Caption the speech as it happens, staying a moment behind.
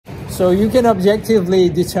So you can objectively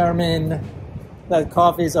determine that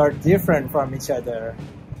coffees are different from each other,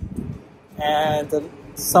 and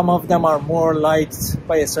some of them are more liked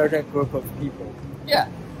by a certain group of people. Yeah,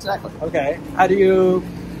 exactly. Okay. How do you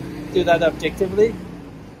do that objectively?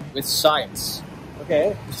 With science.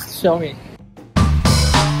 Okay, show me.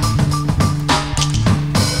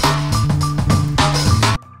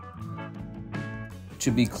 To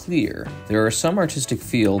be clear, there are some artistic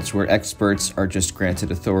fields where experts are just granted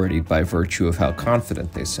authority by virtue of how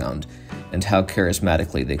confident they sound and how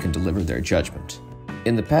charismatically they can deliver their judgment.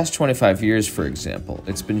 In the past 25 years, for example,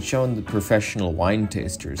 it's been shown that professional wine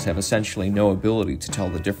tasters have essentially no ability to tell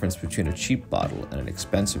the difference between a cheap bottle and an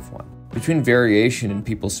expensive one. Between variation in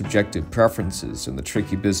people's subjective preferences and the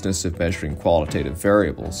tricky business of measuring qualitative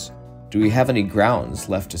variables, do we have any grounds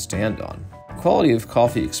left to stand on? Quality of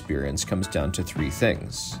coffee experience comes down to three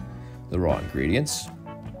things: the raw ingredients,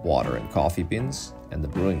 water and coffee beans, and the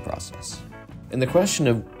brewing process. In the question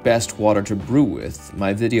of best water to brew with,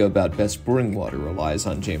 my video about best brewing water relies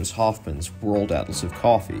on James Hoffman's World Atlas of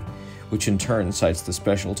Coffee, which in turn cites the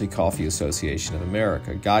Specialty Coffee Association of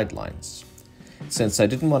America guidelines. Since I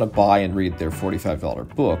didn't want to buy and read their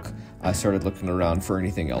 $45 book, I started looking around for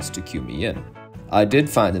anything else to cue me in. I did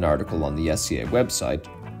find an article on the SCA website,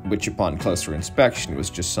 which upon closer inspection was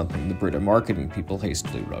just something the Brita marketing people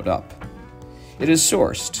hastily wrote up. It is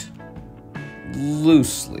sourced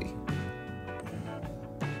loosely.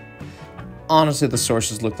 Honestly, the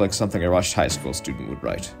sources look like something a rushed high school student would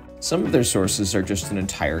write. Some of their sources are just an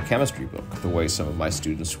entire chemistry book, the way some of my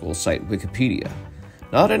students will cite Wikipedia.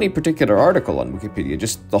 Not any particular article on Wikipedia,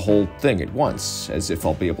 just the whole thing at once, as if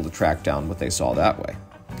I'll be able to track down what they saw that way.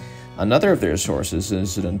 Another of their sources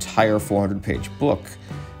is an entire 400-page book.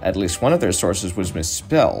 At least one of their sources was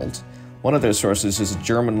misspelled. One of their sources is a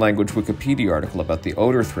German-language Wikipedia article about the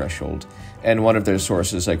odor threshold, and one of their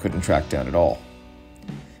sources I couldn't track down at all.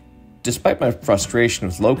 Despite my frustration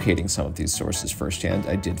with locating some of these sources firsthand,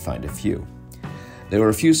 I did find a few. There were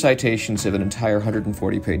a few citations of an entire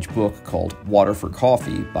 140-page book called Water for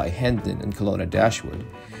Coffee by Hendon and Colonna Dashwood,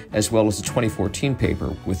 as well as a 2014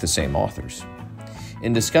 paper with the same authors.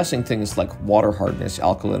 In discussing things like water hardness,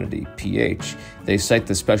 alkalinity, pH, they cite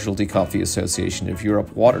the Specialty Coffee Association of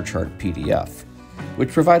Europe Water Chart PDF, which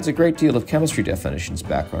provides a great deal of chemistry definitions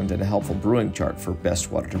background and a helpful brewing chart for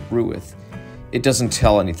best water to brew with. It doesn't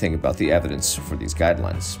tell anything about the evidence for these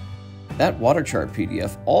guidelines. That water chart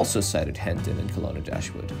PDF also cited Hendon and Colonna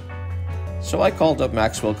Dashwood. So I called up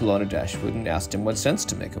Maxwell Colonna Dashwood and asked him what sense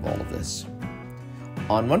to make of all of this.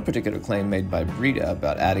 On one particular claim made by Brita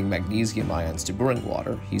about adding magnesium ions to brewing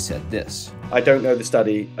water, he said this: I don't know the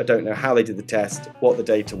study, I don't know how they did the test, what the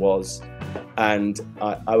data was, and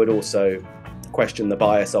I would also question the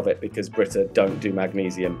bias of it because Brita don't do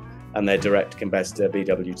magnesium and their direct competitor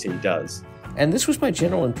BWT does. And this was my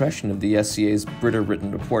general impression of the SCA's Brita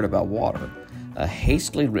written report about water, a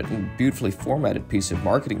hastily written, beautifully formatted piece of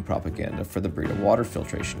marketing propaganda for the Brita water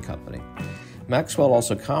filtration company. Maxwell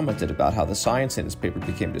also commented about how the science in his paper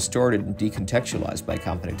became distorted and decontextualized by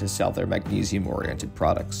company to sell their magnesium-oriented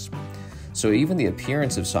products. So even the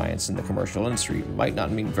appearance of science in the commercial industry might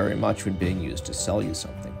not mean very much when being used to sell you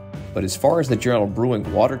something. But as far as the journal Brewing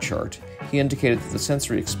Water Chart, he indicated that the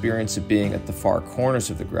sensory experience of being at the far corners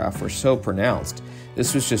of the graph were so pronounced,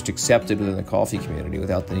 this was just accepted within the coffee community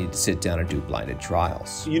without the need to sit down and do blinded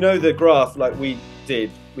trials. You know the graph like we did,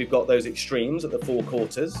 we've got those extremes at the four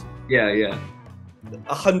quarters? Yeah.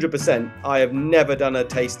 100%. I have never done a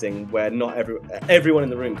tasting where not everyone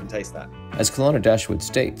in the room can taste that. As Colonna Dashwood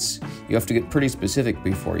states, you have to get pretty specific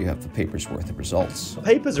before you have the paper's worth of results.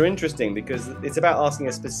 Papers are interesting because it's about asking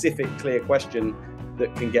a specific, clear question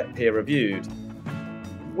that can get peer-reviewed,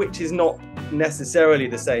 which is not necessarily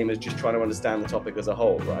the same as just trying to understand the topic as a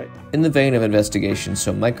whole, right? In the vein of investigation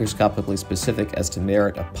so microscopically specific as to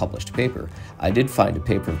merit a published paper, I did find a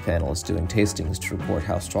paper of panelists doing tastings to report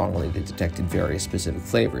how strongly they detected various specific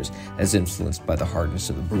flavors as influenced by the hardness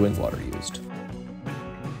of the brewing water used.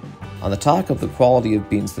 On the topic of the quality of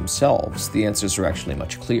beans themselves, the answers are actually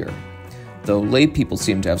much clearer. Though lay people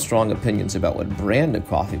seem to have strong opinions about what brand of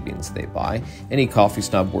coffee beans they buy, any coffee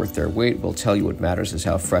snob worth their weight will tell you what matters is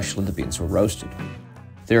how freshly the beans were roasted.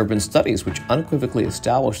 There have been studies which unequivocally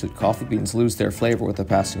establish that coffee beans lose their flavor with the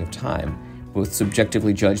passing of time, both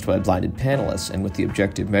subjectively judged by blinded panelists and with the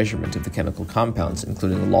objective measurement of the chemical compounds,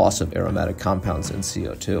 including the loss of aromatic compounds and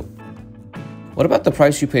CO2. What about the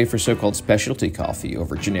price you pay for so-called specialty coffee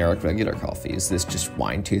over generic regular coffee? Is this just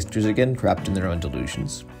wine tasters again, trapped in their own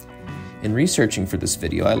delusions? In researching for this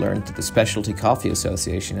video, I learned that the Specialty Coffee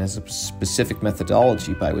Association has a specific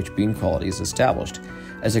methodology by which bean quality is established,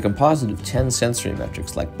 as a composite of 10 sensory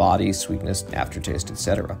metrics like body, sweetness, aftertaste,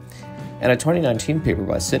 etc. And a 2019 paper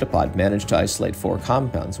by Cytopod managed to isolate 4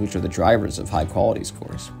 compounds which are the drivers of high-quality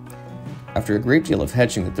scores. After a great deal of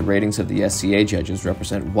hedging that the ratings of the SCA judges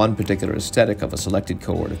represent one particular aesthetic of a selected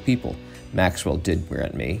cohort of people, Maxwell did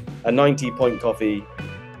grant me a 90-point coffee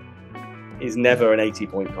is never an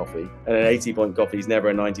 80-point coffee, and an 80-point coffee is never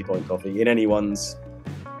a 90-point coffee in anyone's,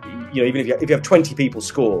 even if you have 20 people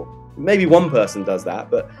score, maybe one person does that,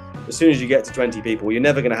 but as soon as you get to 20 people, you're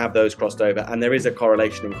never going to have those crossed over, and there is a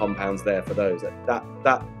correlation in compounds there for those.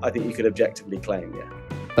 That I think you could objectively claim, yeah.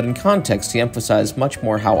 But in context, he emphasized much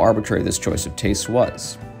more how arbitrary this choice of tastes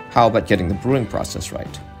was. How about getting the brewing process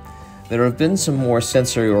right? There have been some more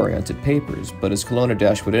sensory-oriented papers, but as Kelowna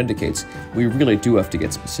Dashwood indicates, we really do have to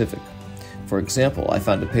get specific. For example, I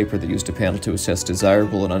found a paper that used a panel to assess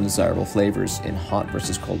desirable and undesirable flavors in hot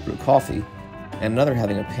versus cold brew coffee, and another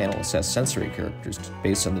having a panel assess sensory characters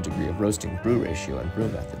based on the degree of roasting brew ratio and brew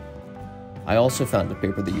method. I also found a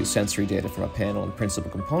paper that used sensory data from a panel and principal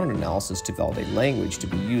component analysis to validate language to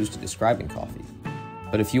be used in describing coffee.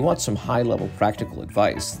 But if you want some high-level practical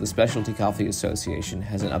advice, the Specialty Coffee Association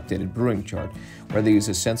has an updated brewing chart where they use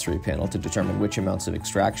a sensory panel to determine which amounts of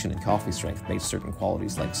extraction and coffee strength make certain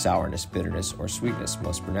qualities like sourness, bitterness, or sweetness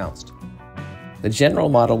most pronounced. The general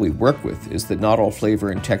model we work with is that not all flavor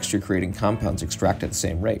and texture-creating compounds extract at the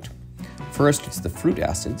same rate. First, it's the fruit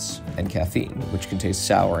acids and caffeine, which can taste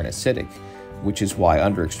sour and acidic, which is why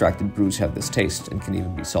under-extracted brews have this taste and can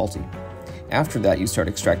even be salty. After that, you start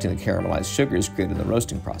extracting the caramelized sugars created in the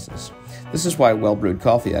roasting process. This is why well-brewed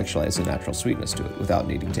coffee actually has a natural sweetness to it without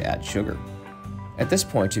needing to add sugar. At this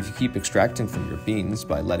point, if you keep extracting from your beans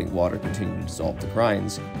by letting water continue to dissolve the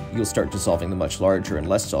grinds, you'll start dissolving the much larger and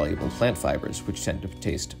less soluble plant fibers, which tend to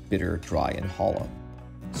taste bitter, dry, and hollow.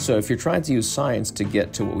 So if you're trying to use science to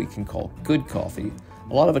get to what we can call good coffee,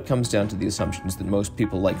 a lot of it comes down to the assumptions that most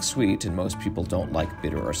people like sweet and most people don't like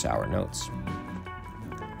bitter or sour notes.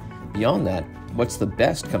 Beyond that, what's the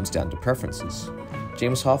best comes down to preferences.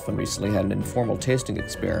 James Hoffman recently had an informal tasting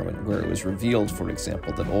experiment where it was revealed, for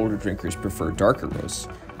example, that older drinkers prefer darker roasts,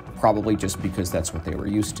 probably just because that's what they were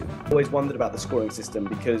used to. I always wondered about the scoring system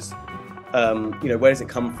because, where does it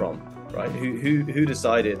come from, right? Who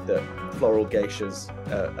decided that floral geishas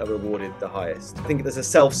are rewarded the highest? I think there's a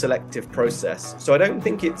self-selective process. So I don't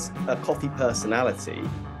think it's a coffee personality,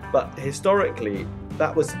 but historically,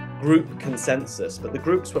 that was group consensus, but the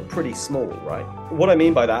groups were pretty small, right? What I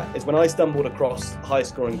mean by that is when I stumbled across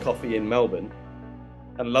high-scoring coffee in Melbourne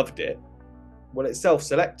and loved it, well, it's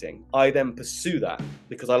self-selecting. I then pursue that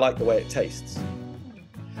because I like the way it tastes.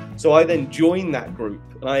 So I then join that group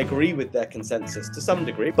and I agree with their consensus to some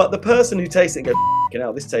degree, but the person who tastes it and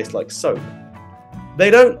goes, this tastes like soap, they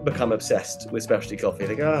don't become obsessed with specialty coffee.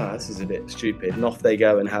 They go, this is a bit stupid, and off they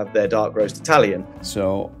go and have their dark roast Italian.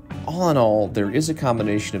 So, all in all, there is a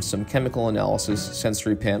combination of some chemical analysis,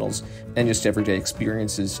 sensory panels, and just everyday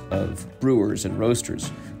experiences of brewers and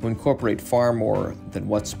roasters who incorporate far more than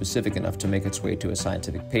what's specific enough to make its way to a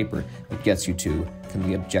scientific paper that gets you to, can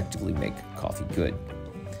we objectively make coffee good?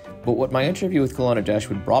 But what my interview with Kelowna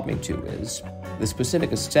Dashwood brought me to is the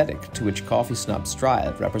specific aesthetic to which coffee snobs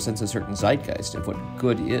strive represents a certain zeitgeist of what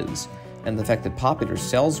good is, and the fact that popular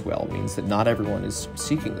sells well means that not everyone is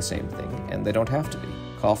seeking the same thing, and they don't have to be.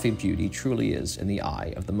 Coffee beauty truly is in the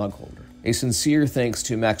eye of the mug holder. A sincere thanks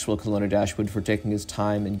to Maxwell Kelowna Dashwood for taking his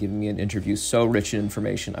time and giving me an interview so rich in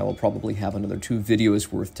information I will probably have another 2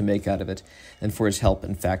 videos worth to make out of it, and for his help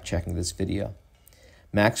in fact-checking this video.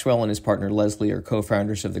 Maxwell and his partner Leslie are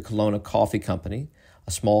co-founders of the Kelowna Coffee Company,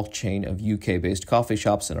 a small chain of UK-based coffee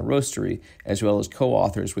shops and a roastery, as well as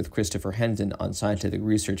co-authors with Christopher Hendon on scientific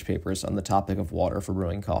research papers on the topic of water for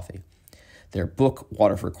brewing coffee. Their book,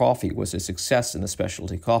 Water for Coffee, was a success in the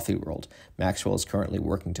specialty coffee world. Maxwell is currently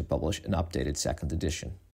working to publish an updated 2nd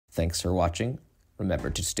edition. Thanks for watching. Remember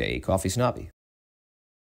to stay coffee snobby.